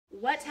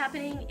what's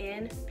happening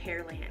in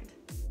Pearland.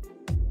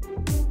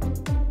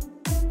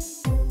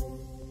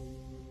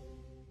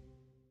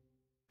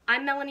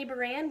 I'm Melanie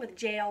Beran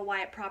with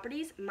Wyatt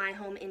Properties,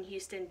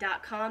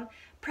 myhomeinhouston.com,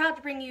 proud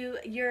to bring you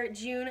your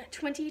June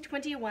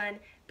 2021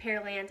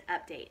 Pearland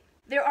update.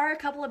 There are a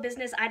couple of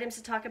business items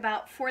to talk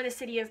about for the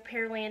city of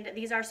Pearland.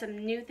 These are some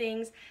new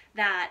things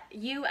that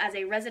you as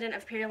a resident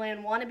of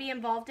Pearland want to be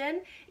involved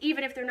in,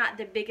 even if they're not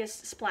the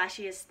biggest,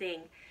 splashiest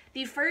thing.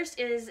 The first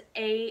is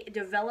a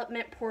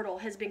development portal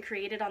has been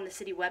created on the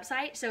city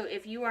website. So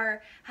if you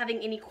are having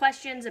any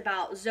questions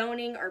about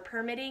zoning or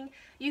permitting,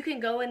 you can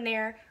go in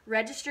there,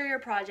 register your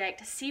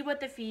project, see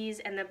what the fees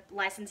and the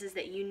licenses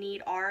that you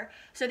need are.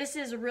 So this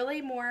is really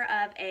more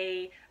of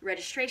a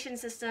registration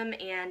system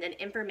and an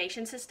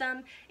information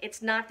system.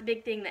 It's not the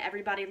big thing that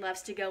everybody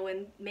loves to go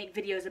and make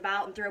videos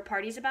about and throw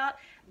parties about,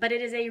 but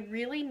it is a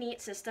really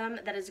neat system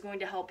that is going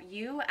to help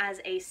you as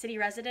a city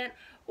resident,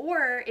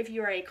 or if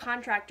you are a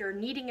contractor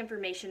needing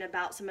information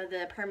about some of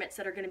the permits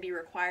that are going to be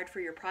required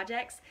for your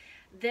projects.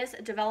 This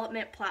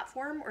development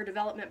platform or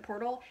development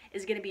portal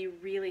is going to be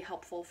really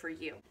helpful for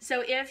you.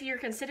 So if you're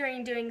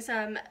considering doing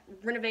some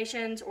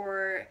renovations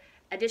or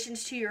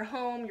additions to your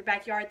home, your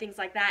backyard, things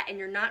like that, and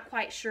you're not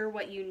quite sure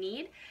what you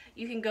need,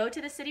 you can go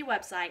to the city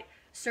website,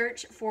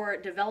 search for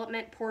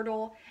development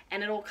portal,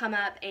 and it'll come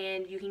up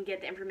and you can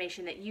get the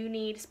information that you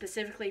need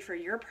specifically for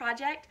your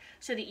project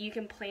so that you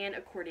can plan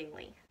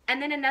accordingly. And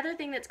then another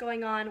thing that's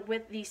going on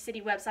with the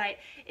city website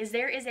is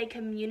there is a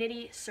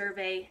community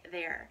survey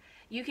there.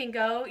 You can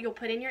go, you'll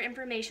put in your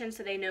information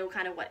so they know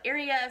kind of what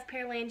area of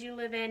Pearland you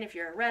live in, if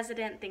you're a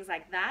resident, things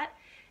like that.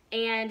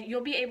 And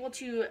you'll be able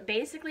to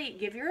basically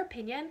give your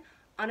opinion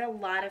on a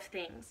lot of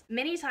things.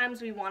 Many times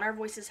we want our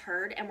voices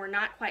heard and we're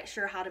not quite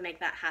sure how to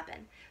make that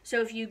happen. So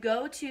if you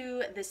go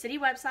to the city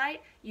website,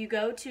 you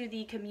go to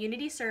the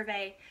community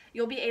survey,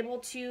 you'll be able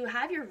to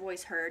have your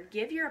voice heard,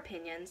 give your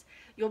opinions,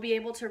 you'll be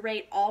able to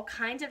rate all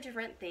kinds of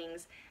different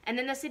things, and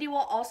then the city will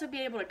also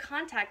be able to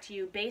contact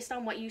you based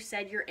on what you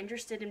said you're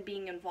interested in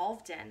being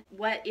involved in,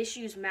 what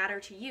issues matter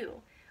to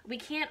you. We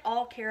can't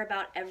all care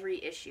about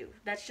every issue.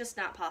 That's just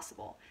not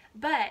possible.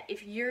 But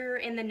if you're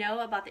in the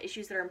know about the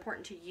issues that are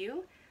important to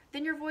you,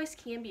 then your voice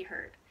can be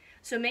heard.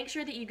 So make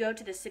sure that you go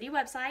to the city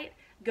website,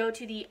 go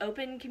to the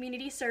open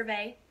community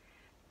survey,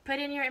 put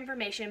in your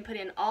information, put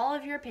in all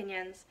of your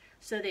opinions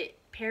so that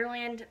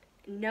Pearland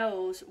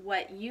knows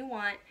what you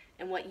want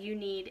and what you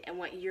need and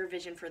what your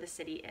vision for the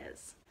city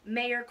is.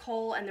 Mayor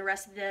Cole and the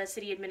rest of the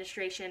city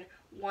administration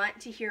want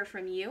to hear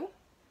from you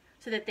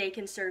so that they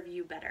can serve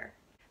you better.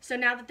 So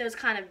now that those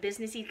kind of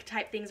businessy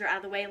type things are out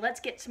of the way,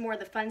 let's get to more of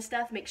the fun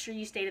stuff. Make sure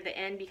you stay to the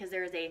end because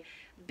there is a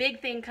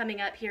big thing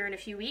coming up here in a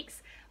few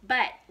weeks.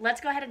 But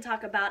let's go ahead and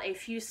talk about a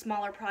few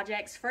smaller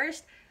projects.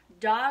 First,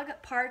 dog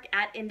park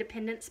at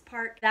Independence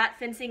Park. That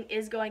fencing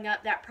is going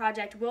up. That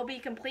project will be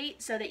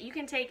complete so that you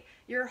can take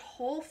your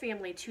whole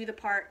family to the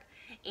park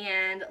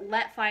and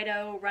let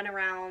Fido run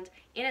around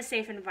in a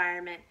safe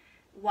environment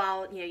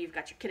while you've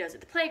got your kiddos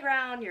at the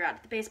playground, you're out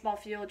at the baseball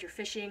field, you're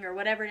fishing, or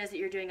whatever it is that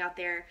you're doing out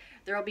there.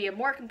 There will be a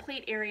more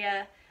complete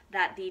area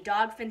that the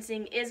dog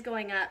fencing is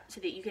going up so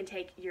that you can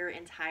take your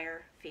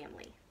entire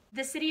family.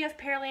 The city of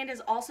Pearland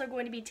is also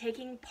going to be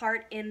taking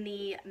part in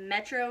the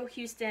Metro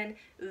Houston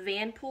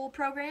Van Pool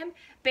program.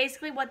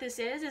 Basically what this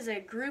is a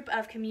group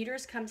of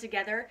commuters come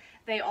together.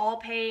 They all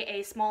pay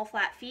a small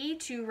flat fee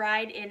to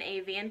ride in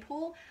a van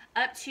pool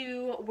up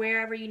to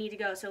wherever you need to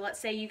go. So let's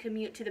say you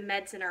commute to the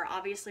Med Center.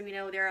 Obviously we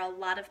know there are a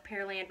lot of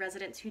Pearland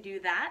residents who do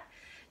that.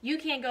 You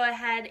can go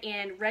ahead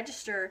and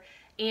register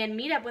and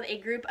meet up with a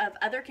group of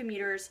other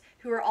commuters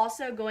who are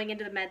also going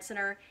into the Med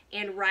Center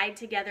and ride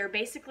together.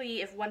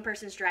 Basically, if one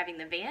person's driving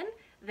the van,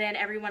 then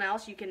everyone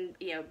else, you can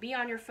be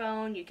on your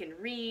phone, you can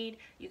read,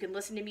 you can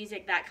listen to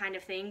music, that kind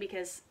of thing,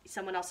 because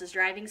someone else is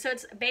driving. So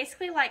it's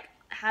basically like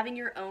having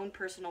your own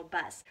personal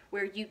bus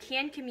where you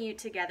can commute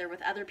together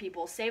with other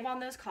people, save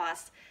on those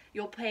costs.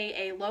 You'll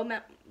pay a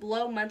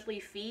low monthly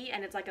fee,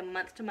 and it's like a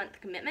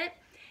month-to-month commitment.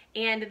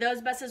 And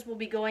those buses will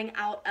be going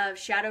out of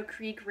Shadow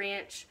Creek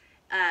Ranch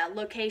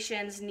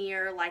locations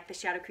near like the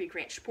Shadow Creek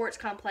Ranch Sports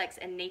Complex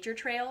and Nature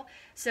Trail.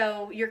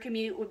 So your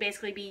commute would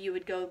basically be you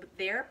would go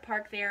there,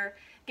 park there,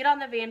 get on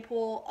the van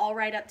pool, all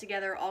ride up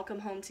together, all come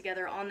home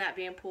together on that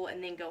van pool,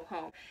 and then go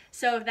home.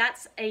 So if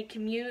that's a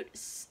commute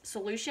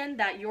solution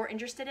that you're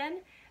interested in,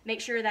 make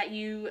sure that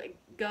you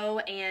go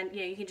and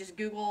you can just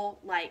Google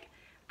like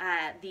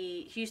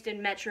the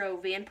Houston Metro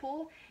van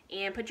pool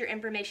and put your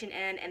information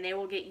in, and they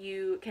will get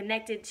you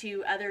connected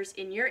to others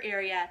in your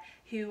area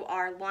who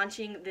are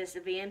launching this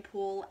van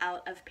pool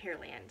out of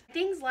Pearland.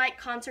 Things like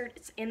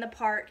concerts in the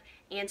park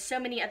and so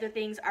many other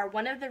things are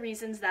one of the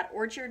reasons that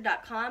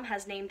Orchard.com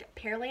has named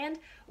Pearland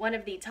one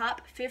of the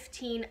top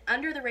 15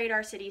 under the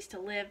radar cities to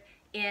live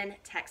in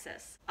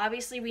Texas.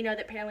 Obviously, we know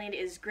that Pearland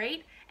is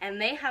great, and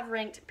they have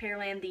ranked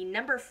Pearland the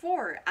number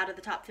 4 out of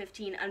the top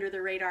 15 under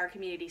the radar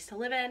communities to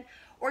live in.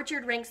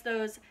 Orchard ranks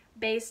those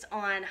based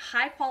on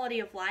high quality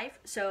of life,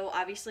 so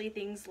obviously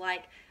things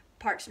like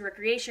parks and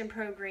recreation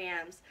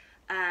programs,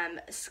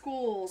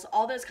 schools,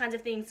 all those kinds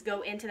of things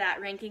go into that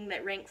ranking,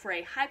 that rank for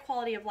a high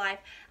quality of life,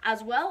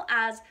 as well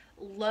as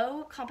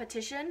low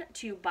competition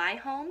to buy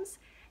homes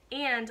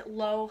and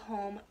low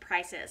home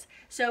prices.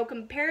 So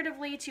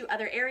comparatively to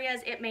other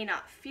areas, it may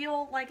not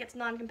feel like it's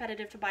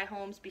non-competitive to buy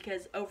homes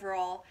because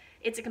overall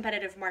it's a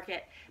competitive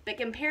market, but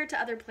compared to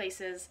other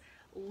places,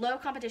 low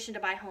competition to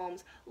buy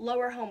homes,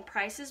 lower home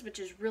prices, which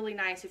is really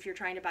nice if you're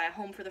trying to buy a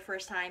home for the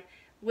first time,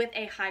 with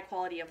a high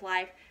quality of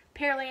life.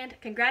 Pearland,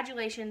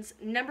 congratulations,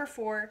 number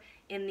 4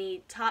 in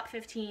the top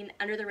 15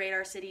 under the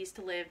radar cities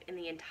to live in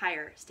the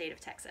entire state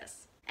of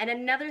Texas. And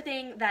another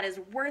thing that is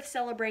worth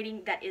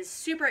celebrating, that is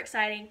super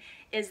exciting,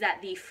 is that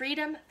the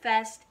Freedom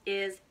Fest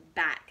is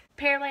back.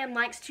 Pearland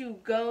likes to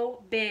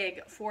go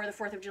big for the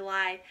 4th of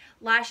July.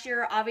 Last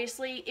year,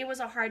 obviously, it was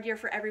a hard year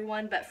for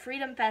everyone, but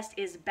Freedom Fest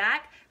is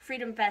back.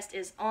 Freedom Fest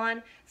is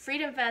on.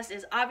 Freedom Fest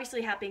is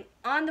obviously happening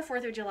on the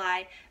 4th of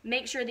July.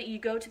 Make sure that you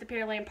go to the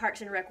Pearland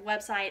Parks and Rec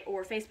website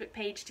or Facebook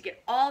page to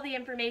get all the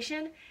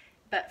information,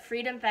 but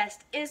Freedom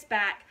Fest is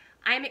back.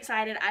 I'm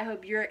excited. I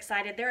hope you're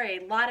excited. There are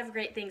a lot of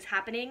great things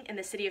happening in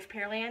the city of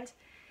Pearland,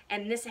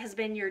 and this has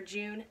been your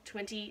June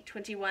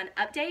 2021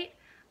 update.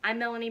 I'm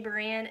Melanie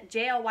Beran,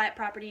 JL Wyatt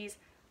Properties.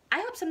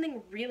 I hope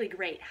something really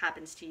great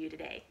happens to you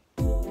today.